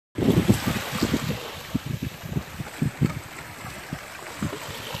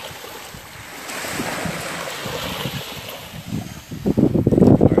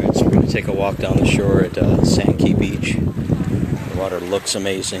take a walk down the shore at Sandkey Beach. The water looks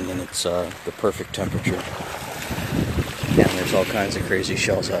amazing and it's the perfect temperature. And there's all kinds of crazy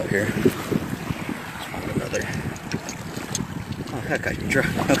shells out here. Another. Oh heck, I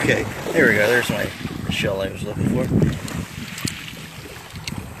dropped. Okay, there we go. There's my shell I was looking for.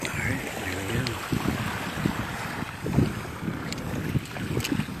 Alright, there we go.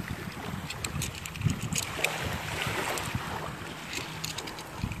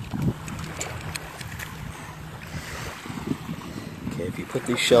 Okay, if you put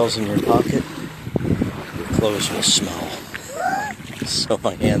these shells in your pocket, your clothes will smell. So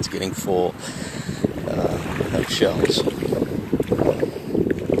my hand's getting full of shells.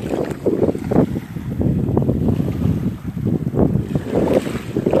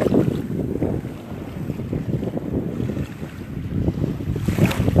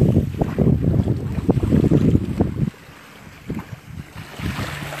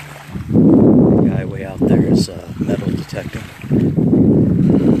 The guy way out there is metal detecting.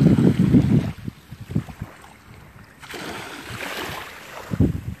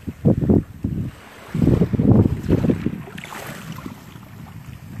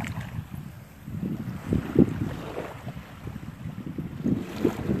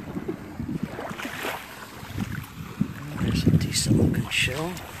 There's a decent looking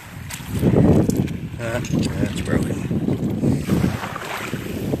shell. That's broken.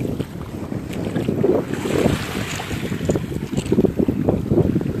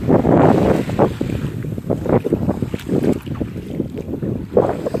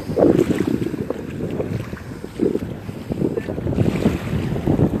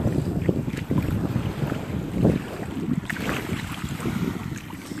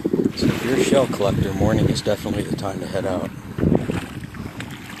 So if you're a shell collector, morning is definitely the time to head out.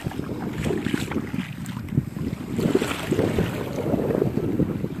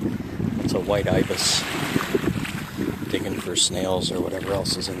 It's a white ibis, digging for snails or whatever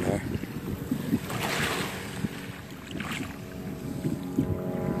else is in there.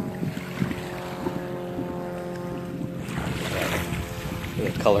 Look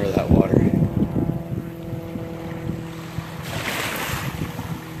at the color of that water.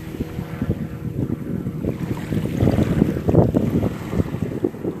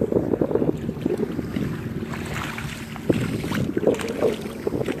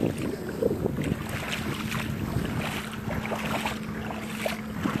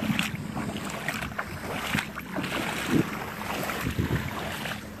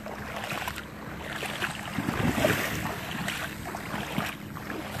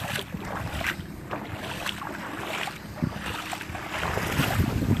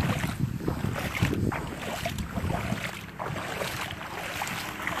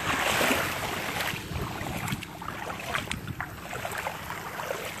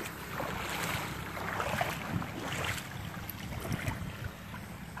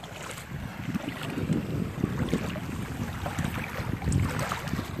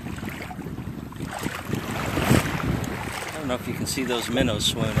 I don't know if you can see those minnows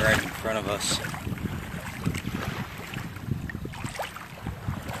swimming right in front of us.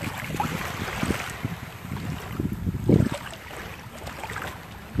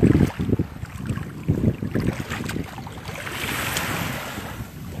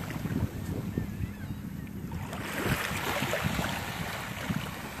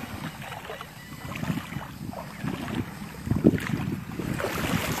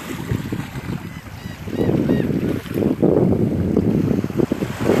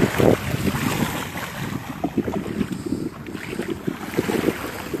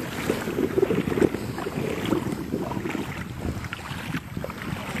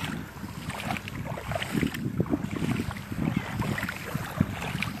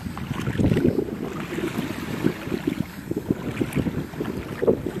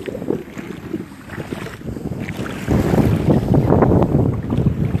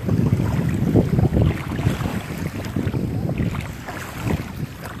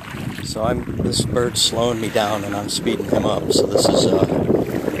 So this bird's slowing me down and I'm speeding him up. So this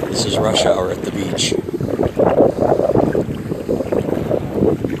is rush hour at the beach.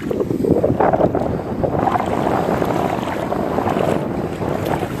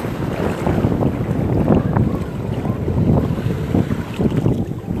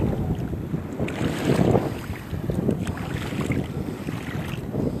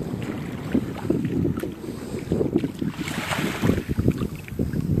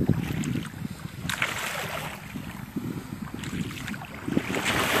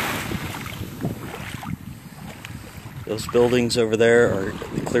 Those buildings over there are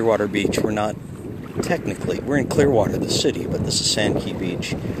the Clearwater Beach. We're in Clearwater, the city, but this is Sandkey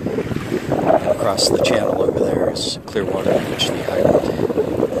Beach. across the channel over there is Clearwater Beachley Island.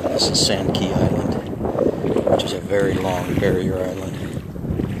 And this is Sand Key Island, which is a very long barrier island.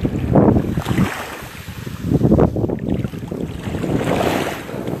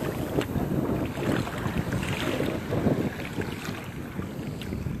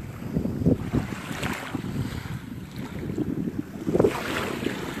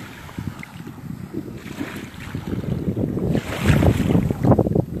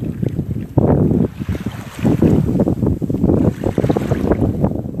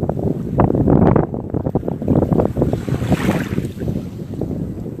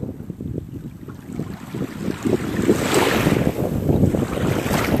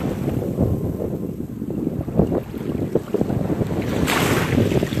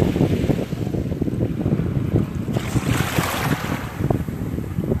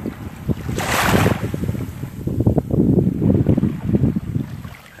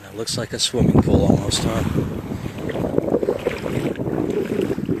 Looks like a swimming pool almost, huh?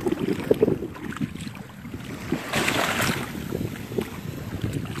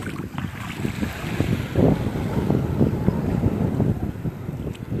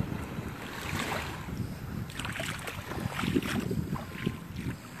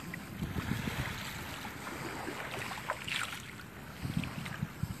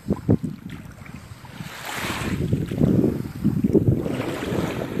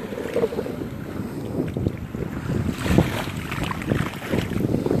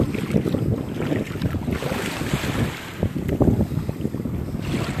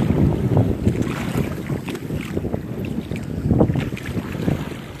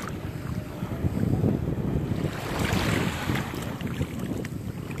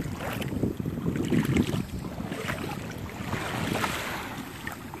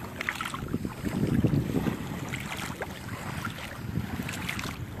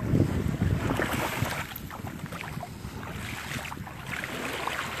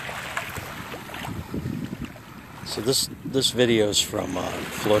 So this video is from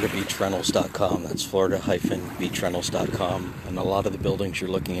FloridaBeachRentals.com. That's Florida-beachrentals.com, and a lot of the buildings you're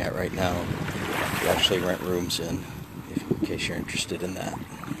looking at right now, you actually rent rooms in case you're interested in that.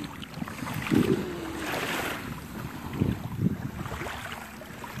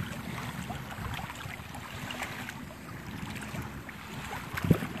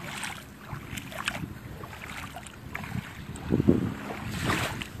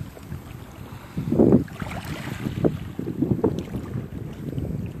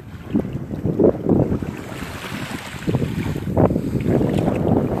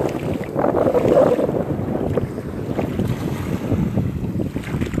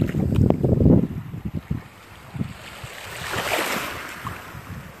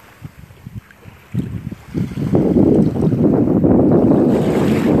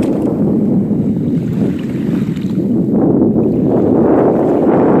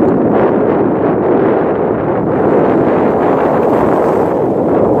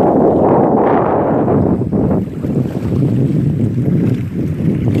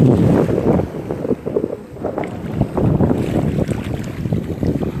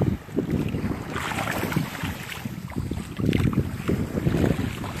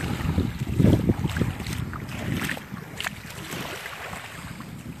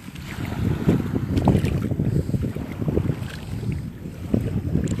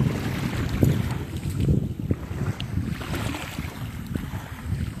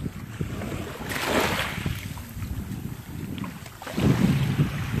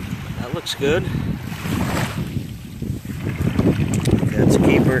 Looks good. That's a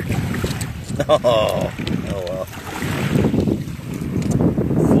keeper. Oh well.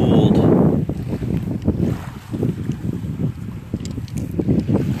 Fooled.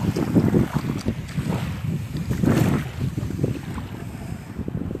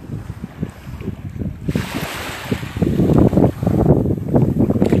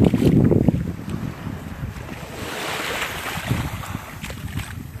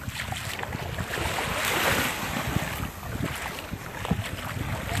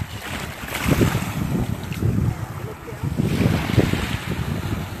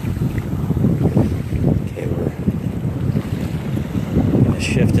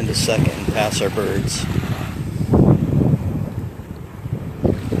 Shift into second and pass our birds.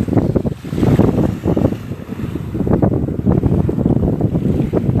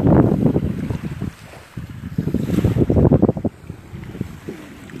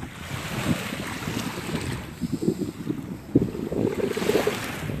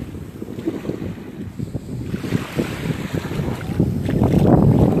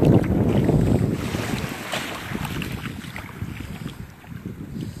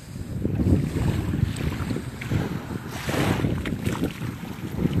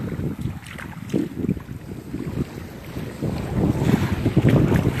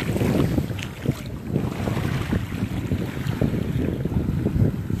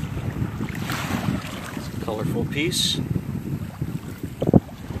 piece.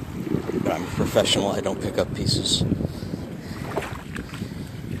 But I'm a professional, I don't pick up pieces.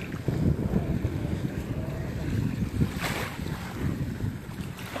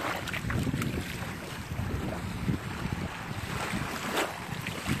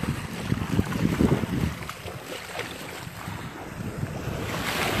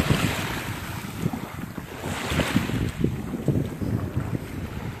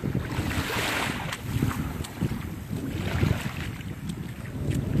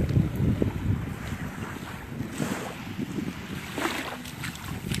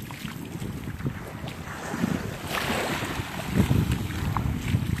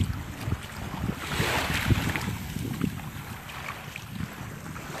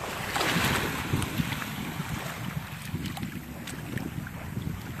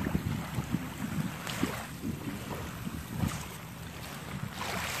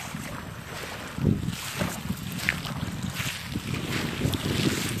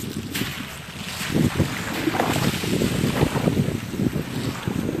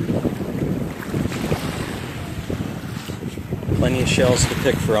 Plenty of shells to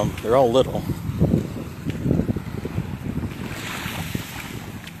pick from. They're all little.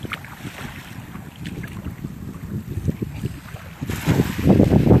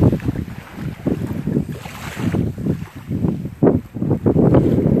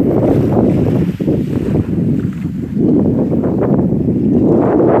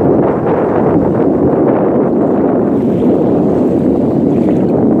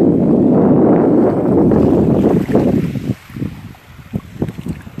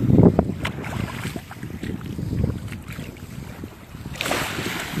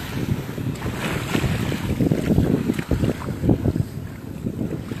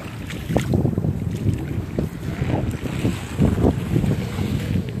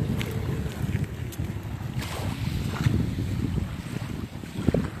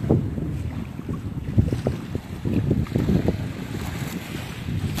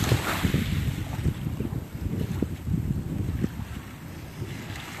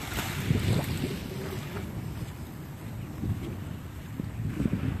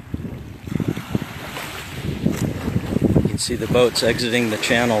 See the boats exiting the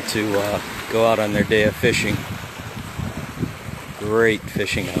channel to go out on their day of fishing. Great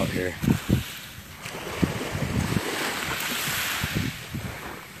fishing out here.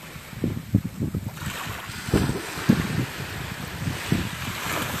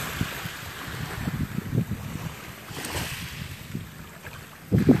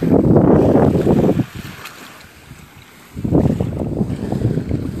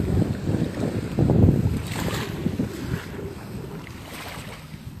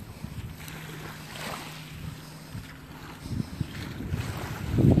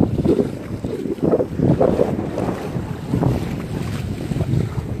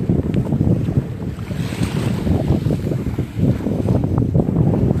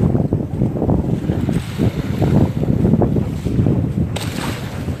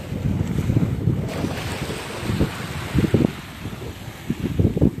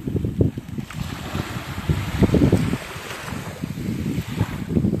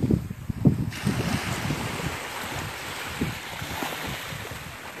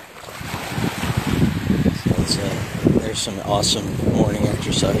 There's some awesome morning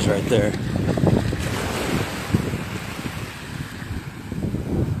exercise right there.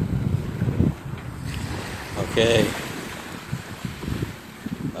 Okay,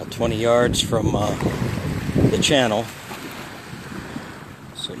 about 20 yards from the channel.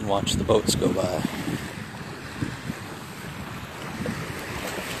 Sit and watch the boats go by.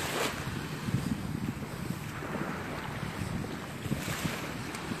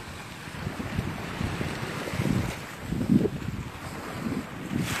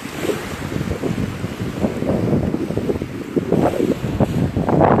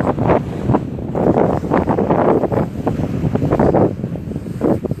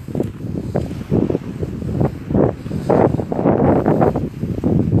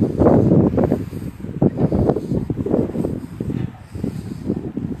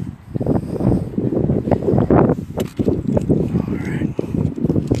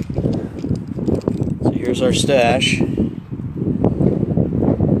 Here's our stash.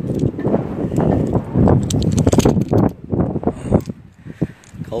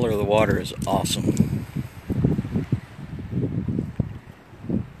 Color of the water is awesome.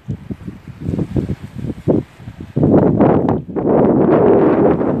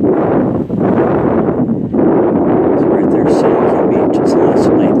 It's right there, Sandy Beach. It's a nice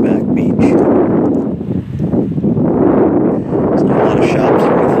laid-back beach. There's not a lot of shops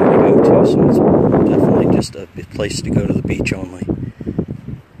or anything to go to, so it's definitely just a place place to go to the beach only.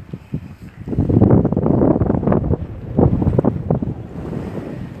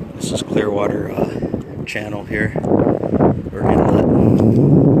 This is Clearwater Channel here, or inlet.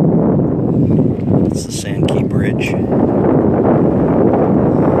 It's the Sandkey Bridge.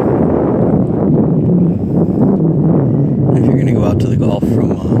 If you're going to go out to the Gulf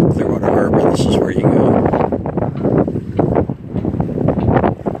from Clearwater Harbor, this is where you go.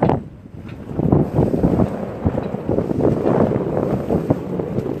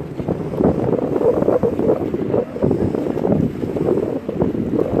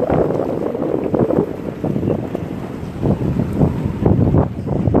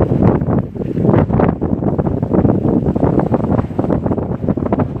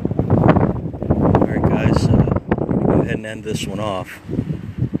 And end this one off.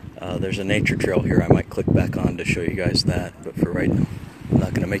 There's a nature trail here. I might click back on to show you guys that, but for right now, I'm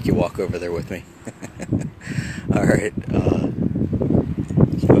not going to make you walk over there with me. Alright,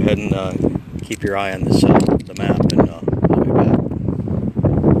 so go ahead and keep your eye on this the map. And